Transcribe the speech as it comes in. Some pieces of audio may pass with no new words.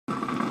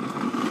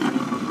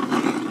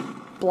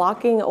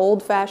blocking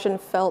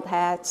old-fashioned felt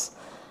hats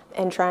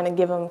and trying to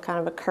give them kind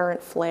of a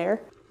current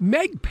flair.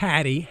 Meg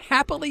Patty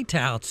happily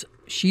touts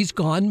she's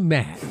gone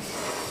mad.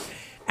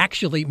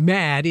 Actually,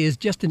 mad is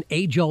just an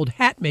age-old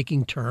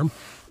hat-making term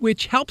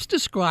which helps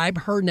describe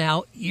her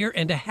now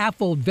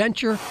year-and-a-half-old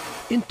venture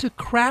into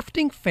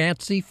crafting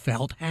fancy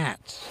felt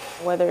hats.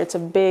 Whether it's a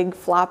big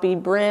floppy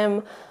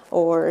brim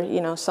or,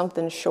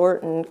 something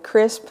short and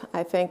crisp,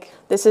 I think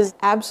this is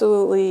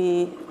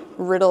absolutely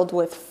riddled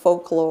with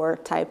folklore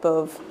type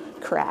of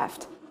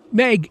craft.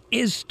 Meg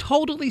is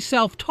totally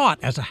self-taught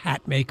as a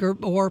hat maker,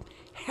 or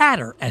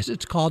hatter as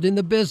it's called in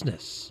the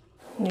business.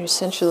 You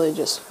essentially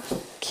just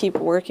keep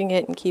working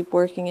it,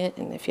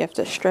 and if you have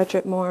to stretch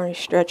it more, you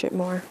stretch it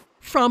more.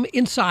 From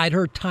inside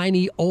her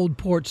tiny old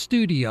port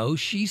studio,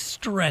 she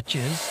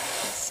stretches,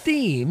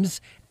 steams,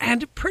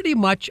 and pretty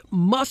much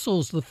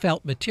muscles the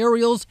felt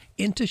materials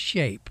into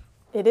shape.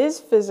 It is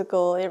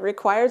physical. It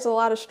requires a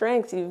lot of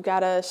strength. You've got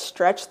to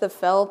stretch the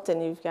felt,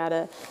 and you've got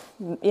to,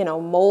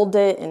 mold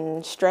it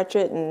and stretch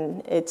it,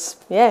 and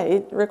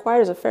it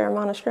requires a fair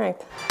amount of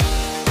strength.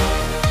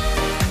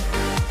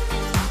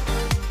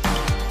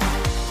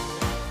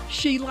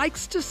 She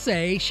likes to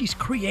say she's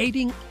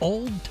creating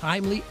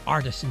old-timely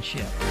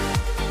artisanship.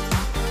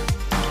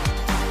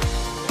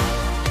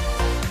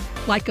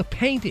 Like a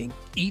painting,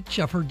 each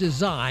of her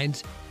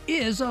designs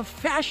is a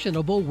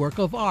fashionable work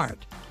of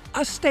art,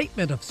 a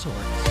statement of sorts.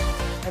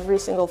 Every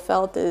single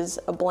felt is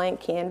a blank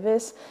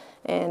canvas,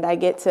 and I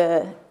get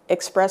to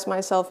express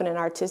myself in an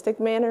artistic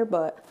manner,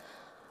 but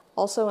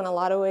also in a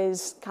lot of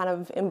ways kind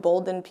of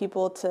embolden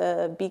people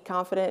to be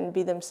confident and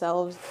be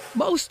themselves.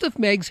 Most of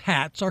Meg's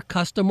hats are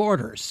custom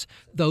orders,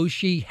 though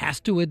she has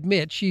to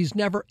admit she's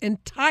never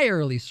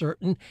entirely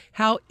certain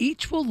how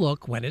each will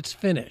look when it's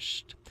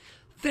finished.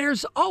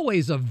 There's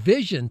always a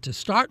vision to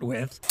start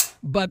with,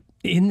 but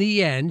in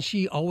the end,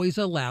 she always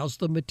allows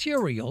the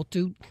material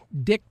to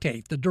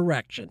dictate the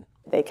direction.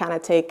 They kind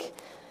of take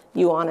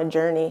you on a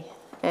journey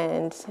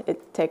and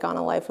take on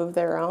a life of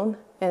their own.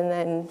 And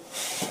then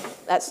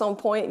at some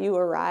point you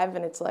arrive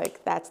and it's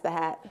like, that's the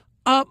hat.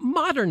 A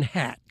modern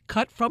hat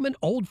cut from an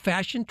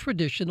old-fashioned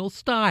traditional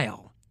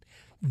style.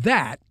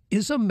 That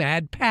is a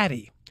Mad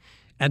Patty.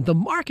 And the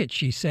market,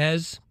 she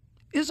says,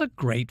 is a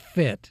great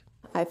fit.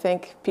 I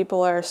think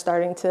people are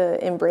starting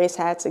to embrace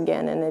hats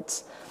again, and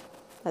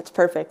that's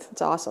perfect.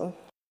 It's awesome.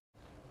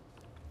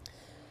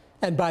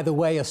 And by the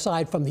way,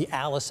 aside from the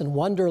Alice in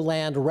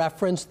Wonderland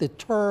reference, the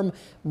term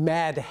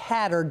Mad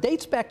Hatter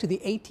dates back to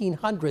the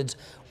 1800s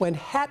when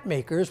hat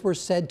makers were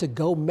said to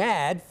go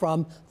mad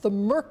from the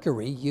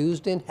mercury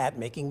used in hat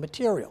making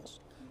materials.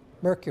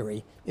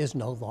 Mercury is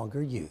no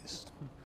longer used.